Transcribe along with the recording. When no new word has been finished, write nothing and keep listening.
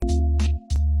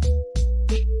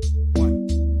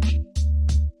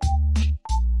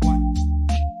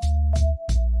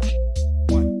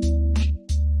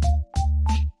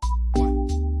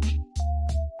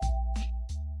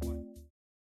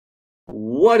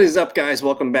What is up, guys?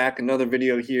 Welcome back. Another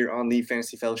video here on the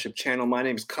Fantasy Fellowship channel. My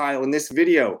name is Kyle. In this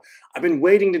video, I've been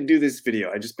waiting to do this video.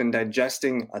 I've just been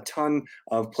digesting a ton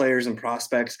of players and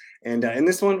prospects. And in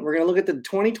this one, we're going to look at the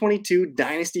 2022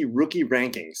 Dynasty rookie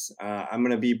rankings. I'm going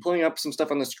to be pulling up some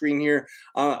stuff on the screen here.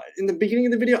 In the beginning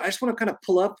of the video, I just want to kind of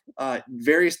pull up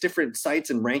various different sites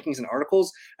and rankings and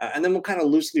articles. And then we'll kind of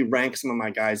loosely rank some of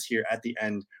my guys here at the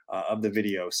end of the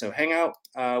video. So hang out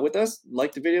with us,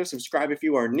 like the video, subscribe if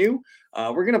you are new.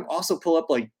 We're gonna also pull up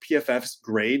like PFF's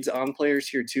grades on players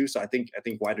here too. So I think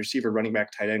wide receiver, running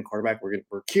back, tight end, quarterback.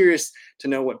 We're curious to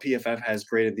know what PFF has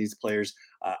graded these players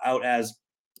out as.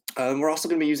 We're also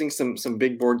going to be using some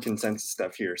big board consensus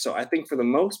stuff here. So I think for the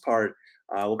most part,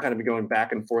 we'll kind of be going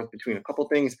back and forth between a couple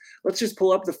things. Let's just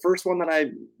pull up the first one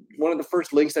one of the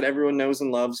first links that everyone knows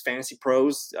and loves, Fantasy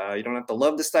Pros. You don't have to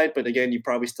love the site, but again, you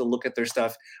probably still look at their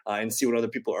stuff and see what other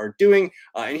people are doing.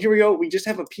 And here we go. We just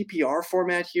have a PPR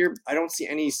format here. I don't see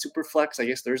any Superflex. I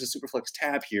guess there's a Superflex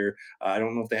tab here. I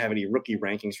don't know if they have any rookie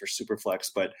rankings for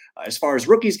Superflex, but as far as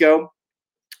rookies go,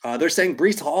 they're saying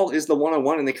Breece Hall is the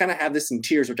 101, and they kind of have this in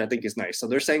tiers, which I think is nice. So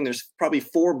they're saying there's probably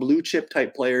 4 blue chip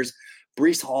type players: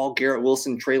 Breece Hall, Garrett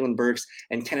Wilson, Treylon Burks,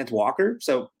 and Kenneth Walker.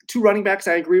 So 2 running backs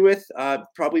I agree with,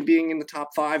 probably being in the top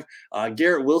 5.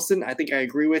 Garrett Wilson, I think I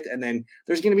agree with, and then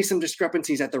there's going to be some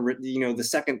discrepancies at the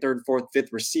second, third, fourth,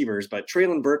 fifth receivers. But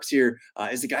Treylon Burks here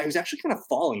is the guy who's actually kind of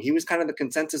falling. He was kind of the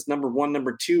consensus number 1,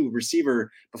 number 2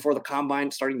 receiver before the combine,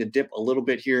 starting to dip a little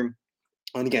bit here.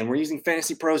 And again, we're using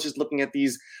Fantasy Pros, just looking at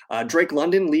these. Drake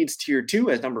London leads tier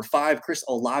 2 as number 5. Chris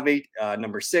Olave,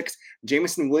 number 6.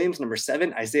 Jameson Williams, number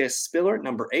 7. Isaiah Spiller,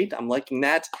 number 8. I'm liking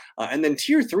that. And then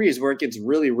tier 3 is where it gets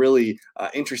really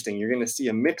interesting. You're going to see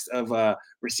a mix of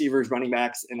receivers, running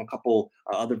backs, and a couple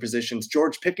other positions.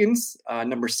 George Pickens,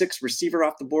 number 6, receiver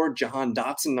off the board. Jahan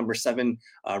Dotson, number 7,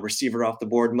 receiver off the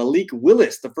board. Malik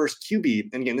Willis, the first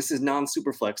QB. And again, this is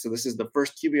non-superflex, so this is the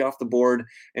first QB off the board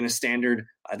in a standard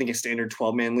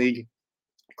 12-man league.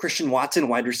 Christian Watson,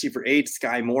 wide receiver 8.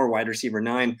 Sky Moore, wide receiver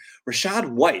 9. Rashad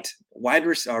White,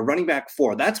 running back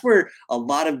 4. That's where a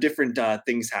lot of different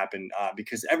things happen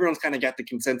because everyone's kind of got the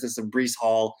consensus of Breece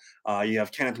Hall. You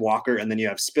have Kenneth Walker, and then you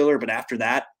have Spiller. But after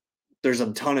that, there's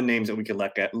a ton of names that we could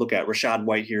look at. Rashad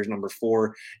White here is number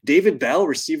 4. David Bell,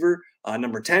 receiver,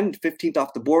 number 10, 15th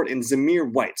off the board, and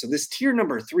Zamir White. So this tier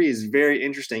number 3 is very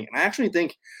interesting. And I actually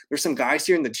think there's some guys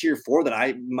here in the tier 4 that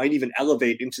I might even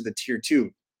elevate into the tier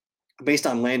 2 based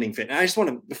on landing fit. And I just want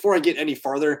to, before I get any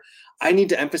farther, I need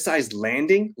to emphasize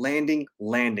landing.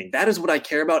 That is what I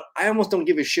care about. I almost don't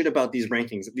give a shit about these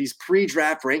rankings. These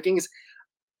pre-draft rankings,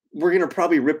 we're going to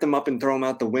probably rip them up and throw them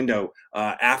out the window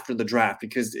after the draft,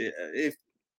 because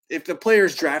if the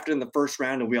player's drafted in the first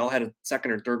round and we all had a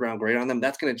second or third round grade on them,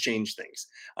 that's going to change things.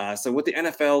 So what the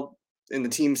NFL and the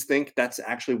teams think, that's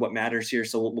actually what matters here.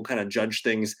 So we'll kind of judge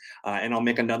things, and I'll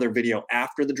make another video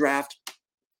after the draft,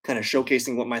 kind of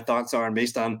showcasing what my thoughts are. And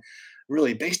based on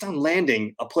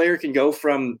landing, a player can go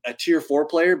from a tier 4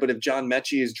 player, but if John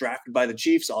Mechie is drafted by the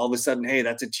Chiefs, all of a sudden, hey,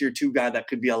 that's a tier 2 guy that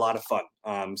could be a lot of fun.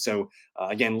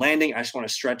 Again, landing, I just want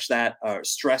to stress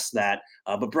that.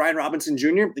 But Brian Robinson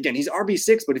Jr., again, he's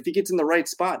RB6, but if he gets in the right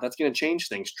spot, that's going to change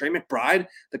things. Trey McBride,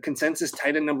 the consensus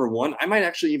tight end number 1, I might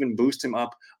actually even boost him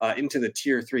up into the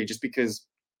tier 3, just because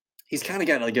he's kind of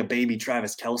got like a baby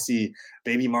Travis Kelce,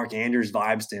 baby Mark Andrews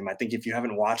vibes to him. I think if you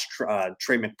haven't watched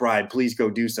Trey McBride, please go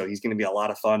do so. He's going to be a lot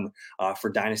of fun for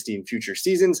Dynasty in future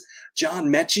seasons. John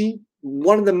Mechie,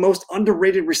 one of the most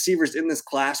underrated receivers in this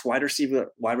class, wide receiver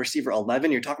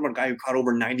 11. You're talking about a guy who caught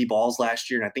over 90 balls last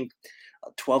year, and I think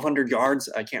 1,200 yards.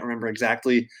 I can't remember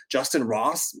exactly. Justin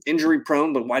Ross, injury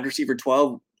prone, but wide receiver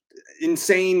 12.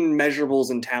 Insane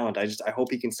measurables and talent. I hope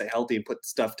he can stay healthy and put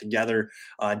stuff together.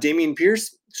 Dameon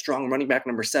Pierce, strong running back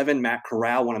number 7. Matt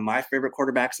Corral, one of my favorite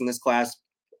quarterbacks in this class.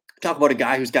 Talk about a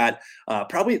guy who's got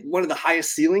probably one of the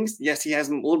highest ceilings. Yes, he has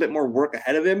a little bit more work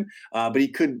ahead of him, but he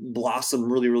could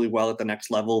blossom really well at the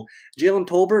next level. Jalen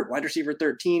Tolbert, wide receiver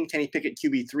 13. Kenny Pickett,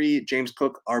 QB3. James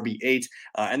Cook, RB8.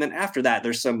 And then after that,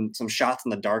 there's some shots in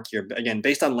the dark here. But again,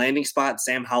 based on landing spot,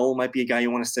 Sam Howell might be a guy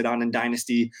you want to sit on in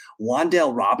Dynasty.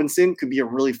 Wan'Dale Robinson could be a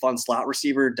really fun slot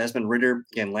receiver. Desmond Ridder,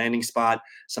 again, landing spot.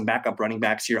 Some backup running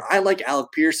backs here. I like Alec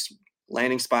Pierce,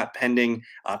 landing spot pending.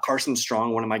 Carson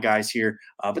Strong, one of my guys here.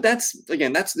 But this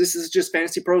is just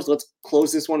Fantasy Pros. Let's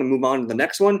close this one and move on to the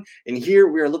next one. And here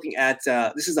we are looking at,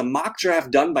 this is a mock draft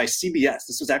done by CBS.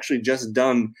 This was actually just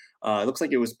done. It looks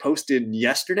like it was posted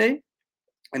yesterday.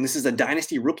 And this is a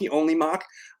Dynasty rookie-only mock.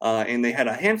 And they had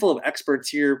a handful of experts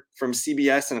here from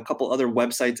CBS and a couple other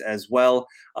websites as well.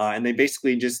 And they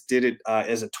basically just did it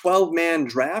as a 12-man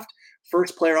draft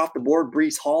First player off the board,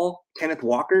 Breece Hall, Kenneth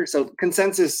Walker. So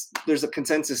consensus, there's a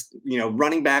consensus,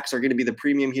 running backs are going to be the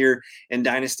premium here in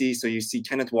Dynasty. So you see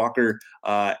Kenneth Walker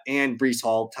and Breece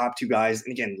Hall, top two guys.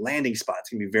 And again, landing spots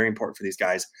can be very important for these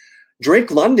guys.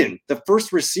 Drake London, the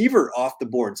first receiver off the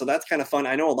board. So that's kind of fun.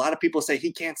 I know a lot of people say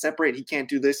he can't separate, he can't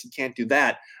do this, he can't do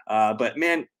that. But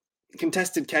man,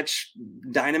 contested catch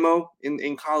dynamo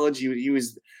in college. He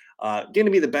was going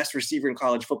to be the best receiver in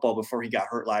college football before he got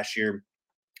hurt last year.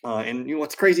 And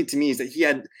what's crazy to me is that he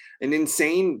had an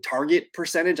insane target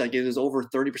percentage. Like it was over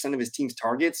 30% of his team's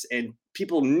targets, and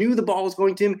people knew the ball was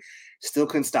going to him, still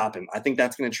couldn't stop him. I think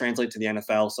that's going to translate to the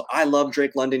NFL. So I love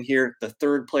Drake London here, the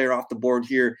third player off the board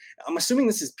here. I'm assuming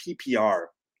this is PPR.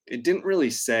 It didn't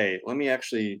really say. Let me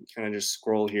actually kind of just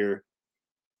scroll here.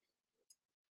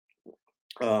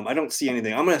 I don't see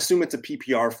anything. I'm going to assume it's a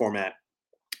PPR format.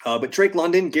 But Drake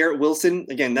London, Garrett Wilson,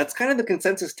 again, that's kind of the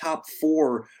consensus top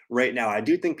four right now. I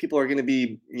do think people are going to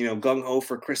be, gung-ho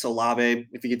for Chris Olave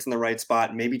if he gets in the right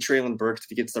spot. Maybe Treylon Burks if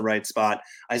he gets the right spot.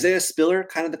 Isaiah Spiller,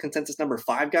 kind of the consensus number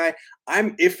 5 guy.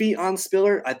 I'm iffy on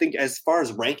Spiller. I think as far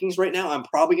as rankings right now, I'm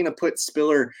probably going to put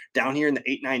Spiller down here in the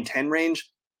 8, 9, 10 range.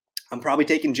 I'm probably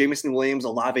taking Jameson Williams,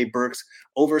 Olave, Burks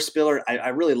over Spiller. I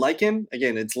really like him.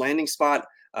 Again, it's landing spot.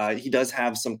 He does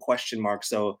have some question marks.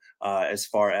 So as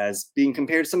far as being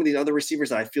compared to some of these other receivers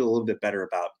that I feel a little bit better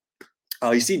about.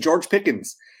 You see George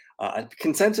Pickens, a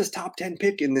consensus top 10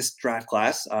 pick in this draft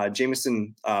class.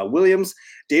 Jameson Williams,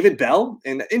 David Bell,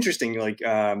 and interesting,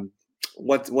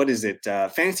 what is it?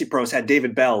 Fantasy Pros had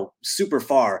David Bell super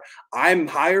far. I'm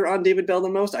higher on David Bell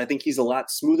than most. I think he's a lot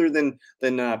smoother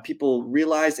than people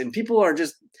realize, and people are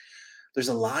just. There's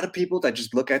a lot of people that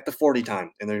just look at the 40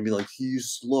 time and they're gonna be like,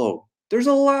 he's slow. There's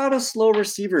a lot of slow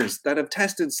receivers that have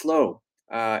tested slow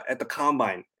at the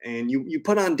combine, and you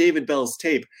put on David Bell's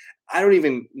tape. I don't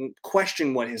even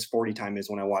question what his 40 time is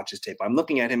when I watch his tape. I'm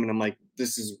looking at him and I'm like,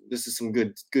 this is some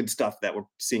good stuff that we're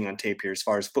seeing on tape here as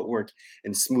far as footwork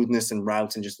and smoothness and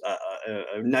routes and just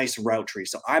a nice route tree.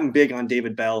 So I'm big on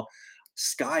David Bell.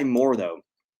 Sky Moore though.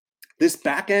 This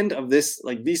back end of this,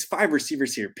 like these 5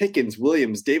 receivers here, Pickens,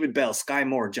 Williams, David Bell, Sky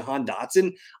Moore, Jahan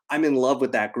Dotson, I'm in love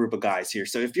with that group of guys here.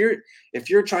 So if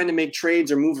you're trying to make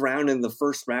trades or move around in the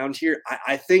first round here,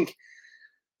 I think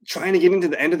trying to get into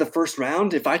the end of the first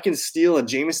round, if I can steal a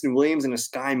Jameson Williams and a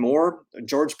Sky Moore,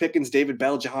 George Pickens, David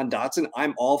Bell, Jahan Dotson,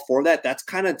 I'm all for that. That's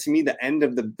kind of, to me, the end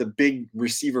of the big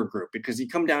receiver group, because you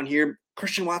come down here,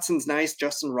 Christian Watson's nice,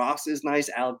 Justin Ross is nice,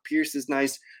 Alec Pierce is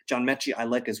nice, John Mechie I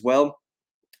like as well.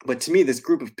 But to me, this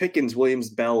group of Pickens, Williams,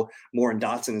 Bell, Moore, and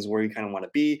Dotson is where you kind of want to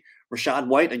be. Rashad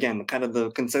White, again, kind of the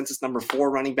consensus number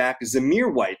 4 running back.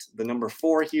 Zamir White, the number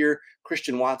 4 here.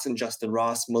 Christian Watson, Justin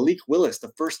Ross, Malik Willis,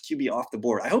 the first QB off the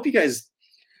board. I hope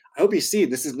you see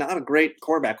this is not a great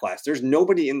quarterback class. There's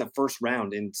nobody in the first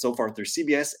round in so far through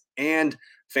CBS and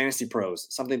Fantasy Pros.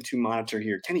 Something to monitor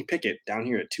here. Kenny Pickett down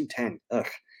here at 210. Ugh.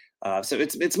 So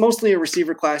it's mostly a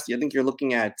receiver class. I think you're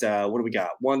looking at, what do we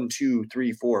got? 1, 2,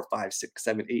 3, 4, 5, 6,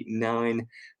 7, 8, 9,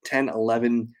 10,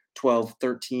 11, 12,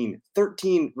 13.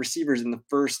 13 receivers in the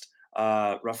first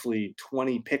roughly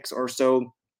 20 picks or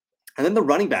so. And then the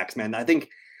running backs, man. I think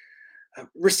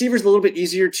receivers a little bit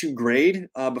easier to grade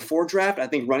before draft. I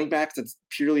think running backs, it's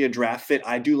purely a draft fit.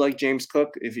 I do like James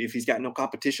Cook. If he's got no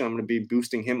competition, I'm going to be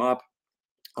boosting him up.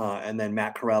 And then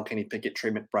Matt Corral, Kenny Pickett, Trey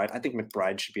McBride. I think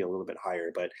McBride should be a little bit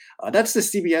higher, but that's the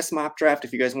CBS mock draft.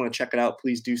 If you guys want to check it out,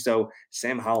 please do so.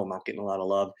 Sam Howell not getting a lot of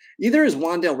love. Either is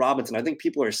Wan'Dale Robinson. I think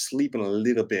people are sleeping a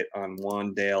little bit on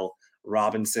Wan'Dale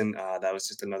Robinson. That was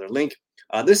just another link.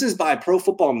 This is by Pro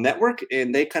Football Network,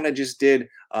 and they kind of just did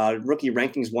rookie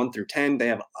rankings 1 through 10. They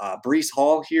have Breece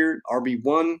Hall here,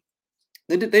 RB1.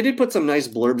 They did put some nice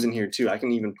blurbs in here too. I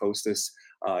can even post this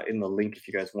in the link if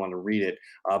you guys want to read it.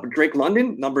 But Drake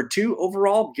London, number 2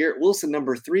 overall. Garrett Wilson,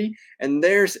 number 3. And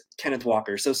there's Kenneth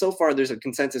Walker. So far, there's a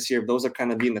consensus here. Those are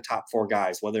kind of being the top 4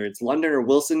 guys. Whether it's London or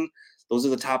Wilson, those are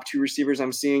the top 2 receivers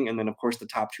I'm seeing. And then, of course, the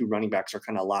top 2 running backs are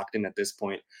kind of locked in at this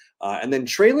point. And then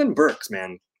Treylon Burks,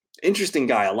 man. Interesting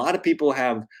guy. A lot of people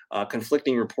have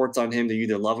conflicting reports on him. They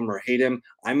either love him or hate him.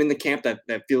 I'm in the camp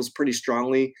that feels pretty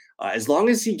strongly. As long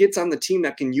as he gets on the team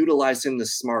that can utilize him the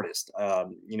smartest.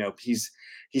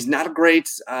 He's not a great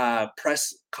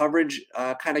press coverage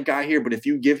kind of guy here, but if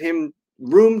you give him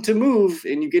room to move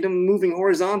and you get him moving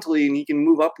horizontally and he can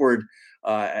move upward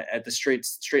at the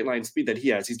straight line speed that he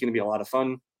has, he's going to be a lot of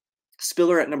fun.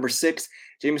 Spiller at number 6,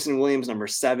 Jameson Williams number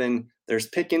 7. There's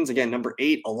Pickens again number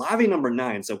 8, Olave number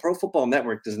 9. So Pro Football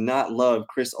Network does not love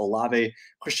Chris Olave.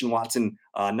 Christian Watson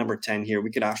number 10 here.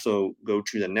 We could also go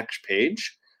to the next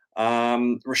page.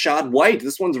 Rashad White.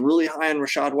 This one's really high on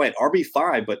Rashad White.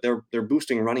 RB5, but they're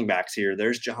boosting running backs here.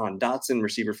 There's Jahan Dotson,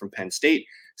 receiver from Penn State.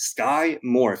 Sky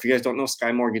Moore. If you guys don't know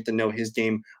Sky Moore, get to know his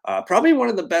game. Probably one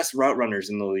of the best route runners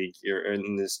in the league here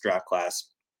in this draft class.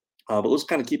 But let's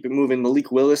kind of keep it moving.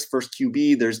 Malik Willis, first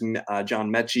QB. There's John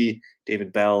Mechie,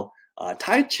 David Bell.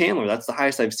 Ty Chandler, that's the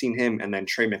highest I've seen him, and then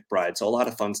Trey McBride. So a lot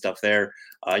of fun stuff there.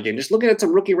 Again, just looking at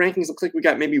some rookie rankings, looks like we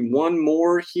got maybe one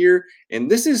more here,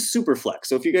 and this is Superflex.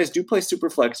 So if you guys do play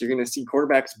Superflex, you're going to see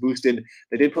quarterbacks boosted.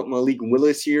 They did put Malik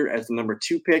Willis here as the number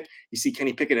 2 pick. You see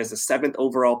Kenny Pickett as the 7th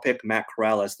overall pick, Matt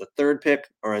Corral as the 3rd pick,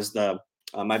 or as the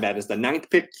as the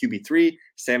 9th pick, QB3.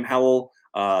 Sam Howell,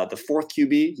 the 4th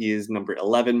QB, he is number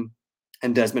 11.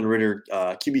 And Desmond Ridder,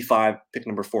 QB5, pick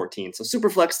number 14. So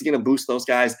Superflex is going to boost those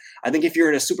guys. I think if you're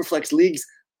in a Superflex leagues,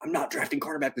 I'm not drafting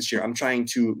quarterback this year. I'm trying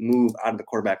to move out of the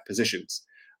quarterback positions.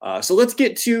 So let's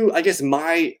get to, I guess,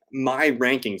 my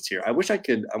rankings here. I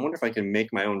wonder if I can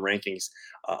make my own rankings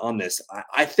on this.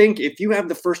 I think if you have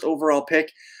the 1st overall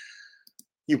pick,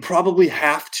 you probably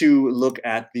have to look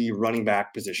at the running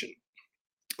back position.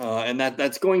 And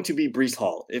that's going to be Breece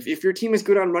Hall. If your team is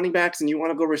good on running backs and you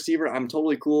want to go receiver, I'm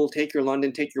totally cool. Take your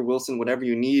London, take your Wilson, whatever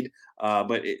you need.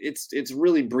 But it's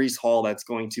really Breece Hall that's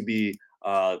going to be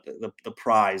the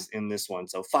prize in this one.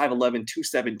 So 5'11",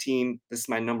 217. This is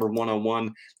my number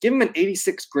 101. Give him an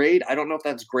 86 grade. I don't know if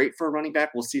that's great for a running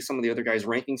back. We'll see some of the other guys'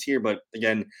 rankings here. But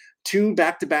again, 2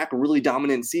 back-to-back really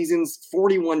dominant seasons,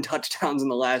 41 touchdowns in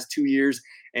the last 2 years.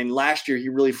 And last year, he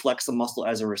really flexed the muscle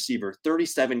as a receiver.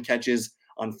 37 catches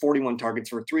on 41 targets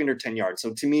for 310 yards.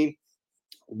 So to me,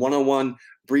 101,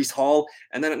 Breece Hall.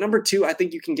 And then at number 2, I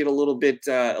think you can get a little bit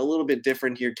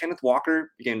different here. Kenneth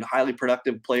Walker, again, highly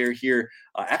productive player here,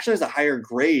 actually has a higher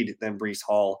grade than Breece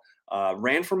Hall.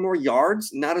 Ran for more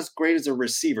yards, not as great as a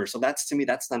receiver. So that's, to me,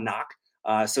 that's the knock.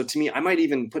 So to me, I might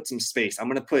even put some space. I'm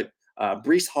going to put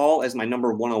Breece Hall as my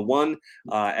number 101.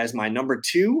 As my number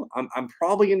 2, I'm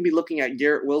probably going to be looking at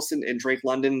Garrett Wilson and Drake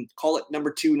London. Call it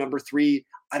number 2, number 3.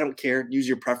 I don't care. Use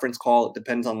your preference call. It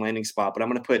depends on landing spot. But I'm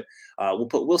going to put, we'll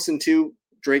put Wilson 2,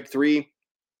 Drake 3.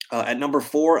 At number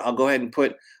 4, I'll go ahead and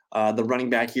put the running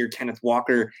back here, Kenneth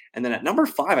Walker. And then at number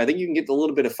 5, I think you can get a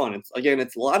little bit of fun. It's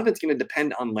a lot of it's going to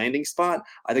depend on landing spot.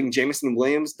 I think Jameson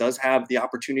Williams does have the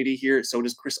opportunity here. So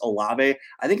does Chris Olave.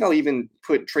 I think I'll even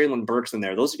put Treylon Burks in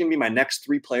there. Those are going to be my next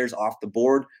 3 players off the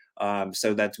board.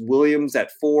 So that's Williams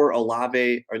at 4,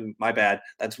 Olave, or my bad.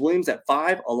 That's Williams at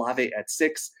 5, Olave at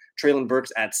 6, Treylon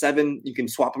Burks at 7. You can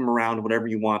swap them around, whatever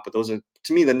you want, but those are,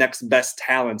 to me, the next best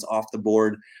talents off the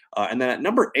board. And then at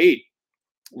number 8,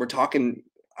 we're talking,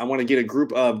 I want to get a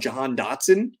group of Jahan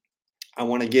Dotson. I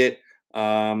want to get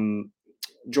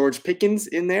George Pickens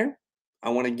in there. I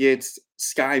want to get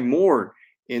Sky Moore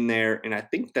in there. And I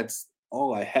think that's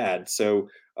all I had. So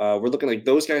we're looking like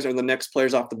those guys are the next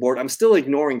players off the board. I'm still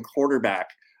ignoring quarterback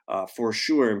for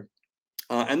sure.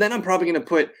 And then I'm probably going to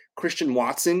put Christian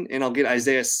Watson, and I'll get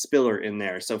Isaiah Spiller in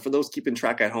there. So for those keeping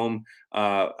track at home,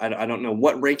 I don't know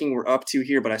what ranking we're up to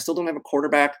here, but I still don't have a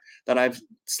quarterback that I've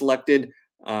selected.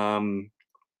 And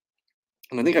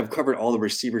I think I've covered all the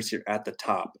receivers here at the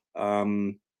top.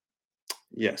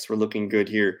 Yes, we're looking good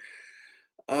here.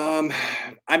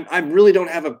 I really don't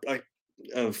have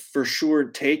a for sure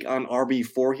take on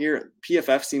RB4 here.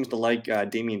 PFF seems to like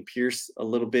Dameon Pierce a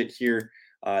little bit here.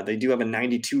 They do have a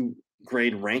 92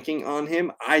 grade ranking on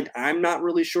him. I'm not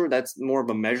really sure. That's more of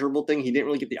a measurable thing. He didn't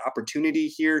really get the opportunity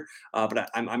here, but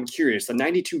I'm curious. The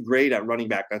 92 grade at running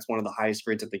back, that's one of the highest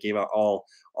grades that they gave out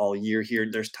all year here.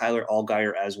 There's Tyler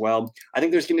Allgeier as well. I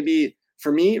think there's going to be,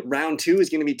 for me, round 2 is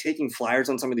going to be taking flyers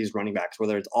on some of these running backs,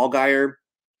 whether it's Allgeier,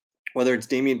 whether it's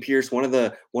Dameon Pierce, one of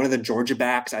the Georgia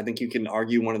backs. I think you can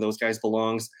argue one of those guys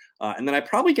belongs. And then I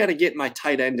probably got to get my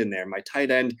tight end in there. My tight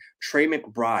end, Trey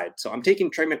McBride. So I'm taking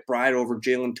Trey McBride over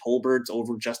Jalen Tolbert's,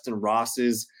 over Justin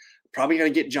Ross's. Probably got to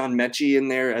get John Mechie in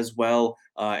there as well.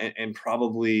 And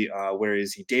probably, where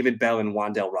is he? David Bell and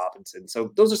Wan'Dale Robinson.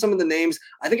 So those are some of the names.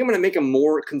 I think I'm going to make a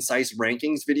more concise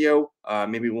rankings video.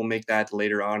 Maybe we'll make that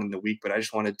later on in the week. But I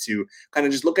just wanted to kind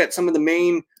of just look at some of the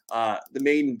main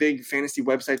big fantasy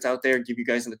websites out there, give you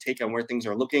guys a take on where things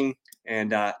are looking.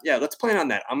 And yeah, let's plan on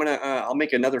that. I'll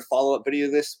make another follow-up video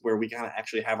of this where we kind of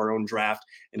actually have our own draft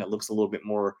and it looks a little bit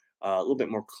more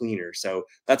cleaner. So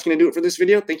that's going to do it for this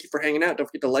video. Thank you for hanging out. Don't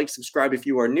forget to like, subscribe if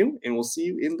you are new, and we'll see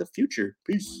you in the future.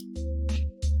 Peace.